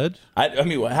to the pledge?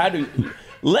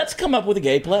 Let's come up with a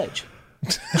gay pledge.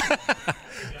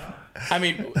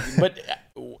 But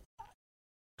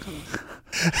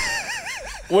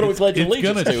what do we pledge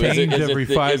allegiance to? It's going to change every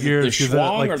 5 years. The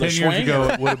schwang or the 10 years ago,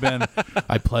 it would have been,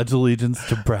 I pledge allegiance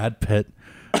to Brad Pitt.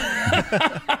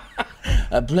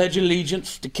 I pledge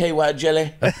allegiance to KY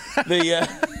Jelly. At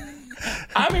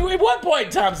what point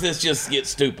in time does this just get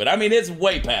stupid? It's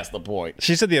way past the point.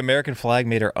 She said the American flag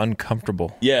made her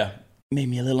uncomfortable. Yeah. Made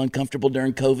me a little uncomfortable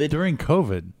during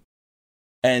COVID.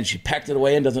 And she packed it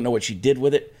away and doesn't know what she did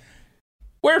with it.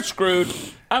 We're screwed.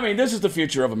 This is the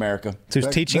future of America. So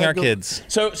who's teaching our kids?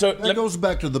 So that goes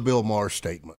back to the Bill Maher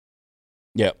statement.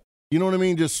 Yep. You know what I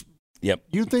mean? Yep.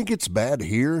 You think it's bad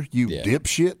here, you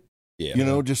dipshit?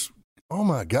 Yeah. Oh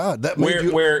my God, that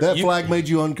flag made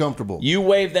you uncomfortable. You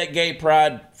wave that gay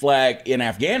pride flag in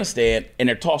Afghanistan, and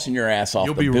they're tossing your ass off.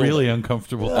 You'll the be building. Really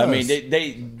uncomfortable. Yes.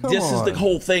 This is the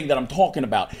whole thing that I'm talking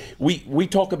about. We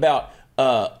talk about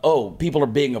people are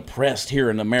being oppressed here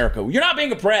in America. You're not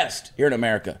being oppressed here in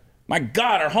America. My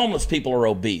God, our homeless people are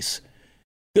obese.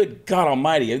 Good God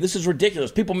Almighty, this is ridiculous.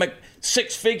 People make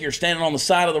 6 figures standing on the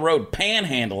side of the road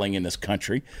panhandling in this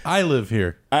country. I live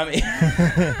here.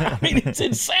 It's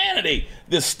insanity,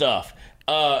 this stuff.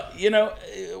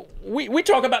 We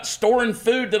talk about storing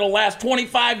food that'll last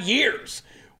 25 years.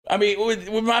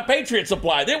 With my Patriot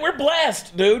Supply, we're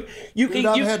blessed, dude. I've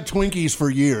had Twinkies for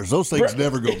years. Those things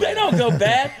never go bad. They don't go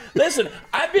bad. Listen,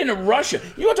 I've been to Russia.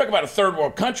 You want to talk about a third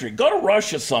world country? Go to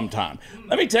Russia sometime.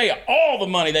 Let me tell you, all the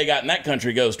money they got in that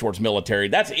country goes towards military.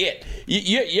 That's it.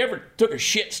 You ever took a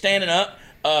shit standing up?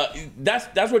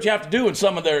 That's what you have to do in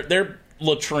some of their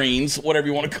latrines, whatever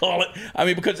you want to call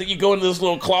it. Because you go into this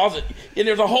little closet and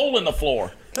there's a hole in the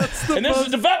floor. This is a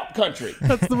developed country.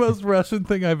 That's the most Russian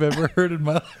thing I've ever heard in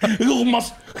my life. You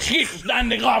must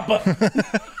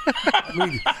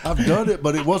I've done it,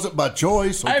 but it wasn't by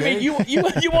choice. Okay? You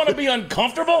want to be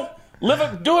uncomfortable? Do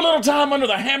a little time under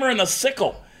the hammer and the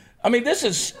sickle. This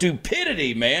is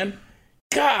stupidity, man.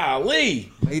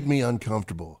 Golly. Made me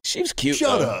uncomfortable. She was cute.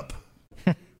 Shut up.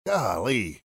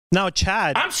 Golly. Now,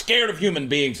 Chad. I'm scared of human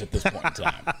beings at this point in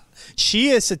time. She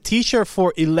is a teacher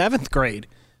for 11th grade.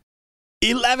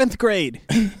 11th grade.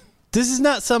 This is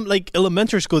not some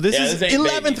elementary school. This is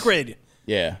 11th grade.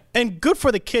 Yeah. And good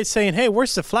for the kids saying, hey,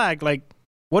 where's the flag?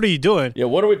 What are you doing? Yeah,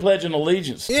 what are we pledging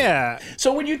allegiance to? Yeah.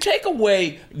 So when you take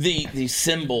away the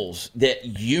symbols that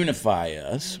unify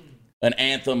us, an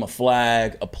anthem, a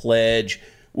flag, a pledge,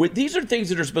 these are things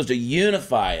that are supposed to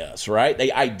unify us, right?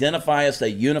 They identify us, they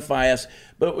unify us.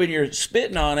 But when you're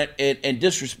spitting on it and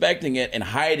disrespecting it and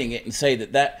hiding it and say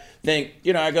that thing,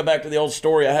 I go back to the old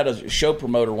story. I had a show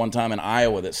promoter one time in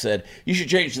Iowa that said, you should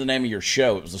change the name of your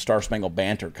show. It was the Star Spangled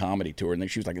Banter comedy tour. And then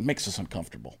she was like, it makes us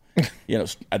uncomfortable.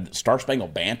 Star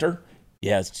Spangled Banter?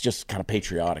 Yeah, it's just kind of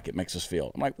patriotic. It makes us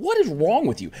feel. I'm like, what is wrong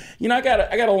with you? You know, I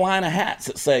got a line of hats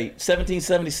that say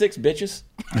 1776, bitches,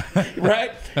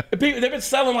 right? They've been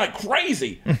selling like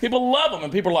crazy. People love them,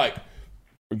 and people are like,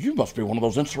 you must be one of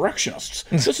those insurrectionists.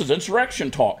 This is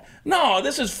insurrection talk. No,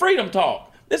 this is freedom talk.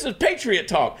 This is patriot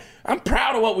talk. I'm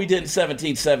proud of what we did in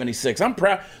 1776. I'm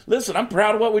proud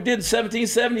of what we did in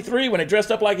 1773 when they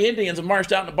dressed up like Indians and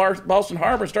marched out into Boston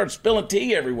Harbor and started spilling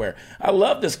tea everywhere. I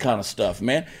love this kind of stuff,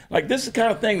 man. Like, this is the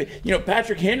kind of thing that, you know,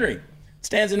 Patrick Henry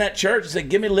stands in that church and said,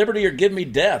 give me liberty or give me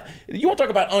death. You want to talk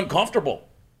about uncomfortable.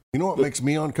 You know what makes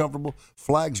me uncomfortable?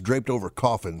 Flags draped over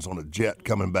coffins on a jet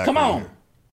coming back. Come on. Here.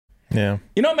 Yeah.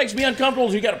 You know what makes me uncomfortable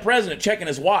is you got a president checking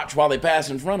his watch while they pass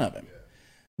in front of him.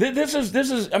 This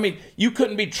is. I mean, you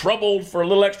couldn't be troubled for a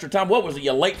little extra time. What was it?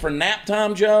 You late for nap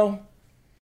time, Joe?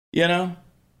 You know,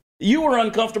 you were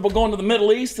uncomfortable going to the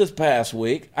Middle East this past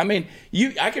week. I mean,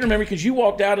 I can remember because you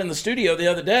walked out in the studio the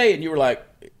other day and you were like,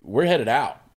 "We're headed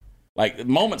out." Like,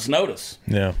 moment's notice.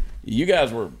 Yeah. You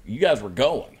guys were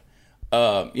going.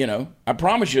 You know, I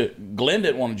promise you, Glenn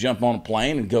didn't want to jump on a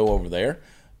plane and go over there.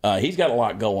 He's got a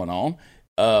lot going on.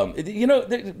 You know,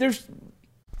 there's.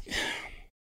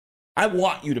 I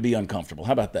want you to be uncomfortable.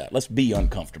 How about that? Let's be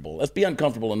uncomfortable. Let's be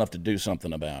uncomfortable enough to do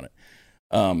something about it.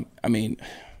 I mean,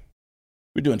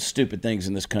 we're doing stupid things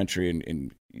in this country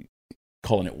and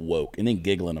calling it woke and then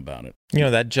giggling about it. You know,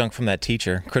 that junk from that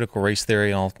teacher, critical race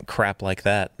theory, all crap like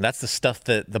that. That's the stuff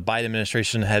that the Biden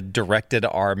administration had directed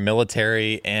our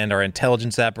military and our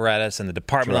intelligence apparatus and the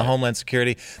Department of Homeland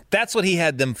Security. That's what he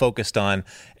had them focused on.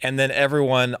 And then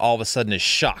everyone all of a sudden is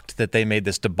shocked that they made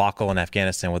this debacle in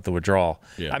Afghanistan with the withdrawal.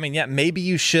 Yeah. I mean, yeah, maybe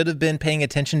you should have been paying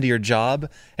attention to your job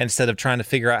instead of trying to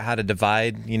figure out how to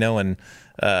divide, you know, and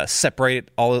separate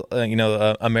all,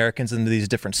 Americans into these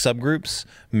different subgroups.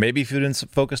 Maybe if you'd been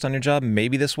focused on your job,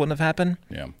 maybe this wouldn't have happened.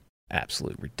 Yeah.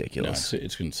 Absolute ridiculous. No,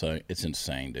 it's insane. It's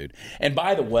insane, dude. And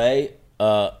by the way,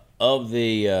 of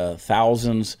the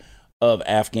thousands of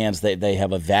Afghans they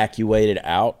have evacuated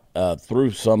out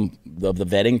through some of the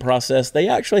vetting process, they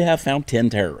actually have found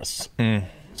 10 terrorists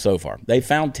so far. They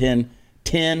found 10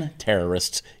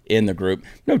 terrorists in the group.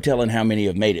 No telling how many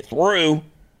have made it through,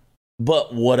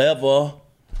 but whatever.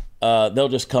 They'll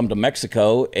just come to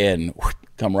Mexico and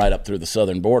come right up through the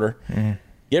southern border.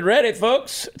 Get ready,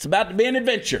 folks. It's about to be an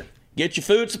adventure. Get your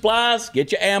food supplies,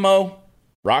 get your ammo,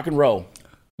 rock and roll,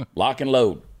 lock and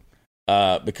load.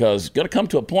 Because it's going to come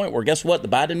to a point where, guess what? The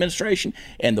Biden administration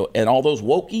and all those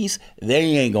wokies,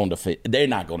 they're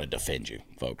not going to defend you,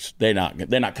 folks. They're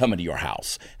not coming to your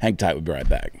house. Hang tight. We'll be right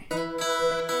back.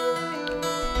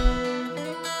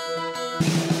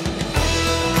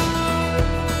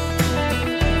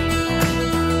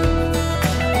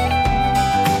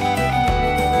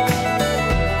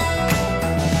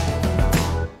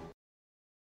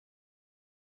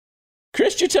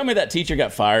 Chris, did you tell me that teacher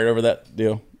got fired over that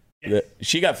deal? Yes.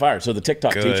 She got fired. So the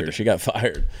TikTok teacher, she got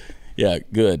fired. Yeah,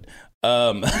 good.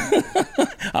 I'm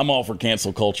all for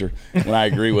cancel culture when I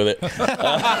agree with it.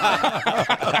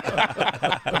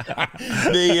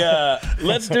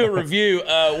 Let's do a review.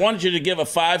 Wanted you to give a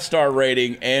 5-star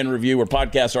rating and review where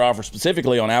podcasts are offered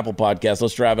specifically on Apple Podcasts.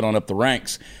 Let's drive it on up the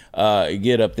ranks.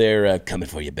 Get up there, coming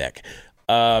for you, Beck.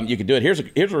 You can do it. Here's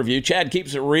a review. Chad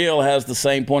keeps it real, has the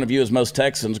same point of view as most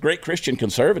Texans. Great Christian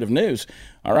conservative news.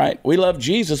 All right. We love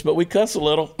Jesus, but we cuss a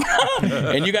little.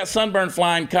 And you got sunburn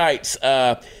flying kites.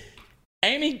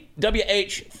 Amy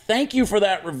WH, thank you for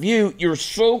that review. You're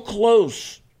so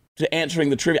close to answering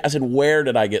the trivia. I said, where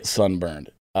did I get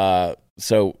sunburned?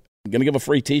 So I'm going to give a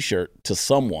free T-shirt to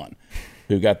someone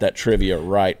who got that trivia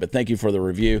right. But thank you for the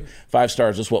review. 5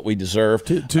 stars is what we deserve.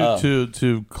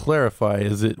 To clarify,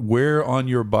 is it where on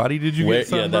your body did you get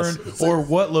sunburned, or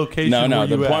what location? No.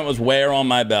 The point was where on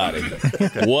my body.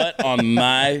 What on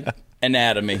my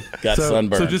anatomy got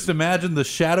sunburned. So just imagine the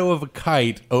shadow of a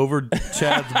kite over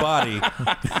Chad's body,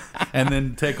 and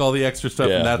then take all the extra stuff,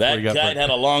 and that's where you got that kite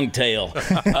had a long tail. Go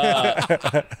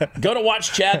to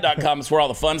watchchad.com. It's where all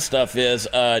the fun stuff is.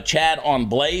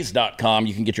 ChadOnBlaze.com.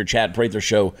 You can get your Chad Prather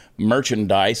Show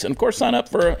merchandise. And, of course, sign up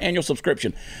for an annual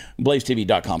subscription.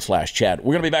 BlazeTV.com/Chad. We're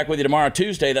going to be back with you tomorrow,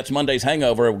 Tuesday. That's Monday's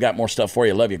Hangover. We've got more stuff for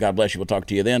you. Love you. God bless you. We'll talk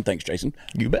to you then. Thanks, Jason.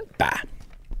 You bet. Bye.